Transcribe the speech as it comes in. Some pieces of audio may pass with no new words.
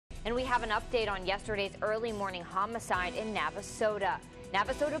And we have an update on yesterday's early morning homicide in Navasota.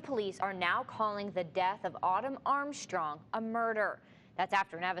 Navasota Police are now calling the death of Autumn Armstrong a murder. That's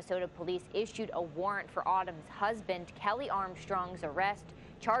after Navasota Police issued a warrant for Autumn's husband, Kelly Armstrong's arrest,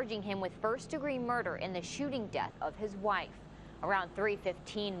 charging him with first-degree murder in the shooting death of his wife. Around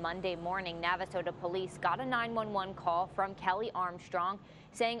 3:15 Monday morning, Navasota Police got a 911 call from Kelly Armstrong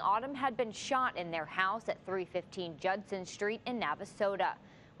saying Autumn had been shot in their house at 315 Judson Street in Navasota.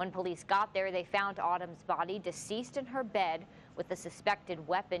 When police got there, they found Autumn's body deceased in her bed with a suspected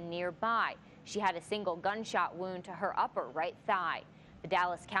weapon nearby. She had a single gunshot wound to her upper right thigh. The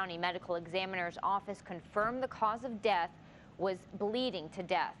Dallas County Medical Examiner's office confirmed the cause of death was bleeding to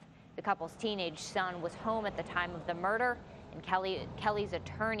death. The couple's teenage son was home at the time of the murder, and Kelly's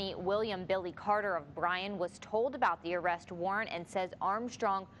attorney, William Billy Carter of Bryan, was told about the arrest warrant and says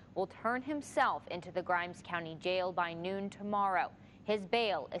Armstrong will turn himself into the Grimes County Jail by noon tomorrow. His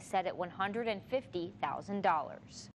bail is set at $150,000.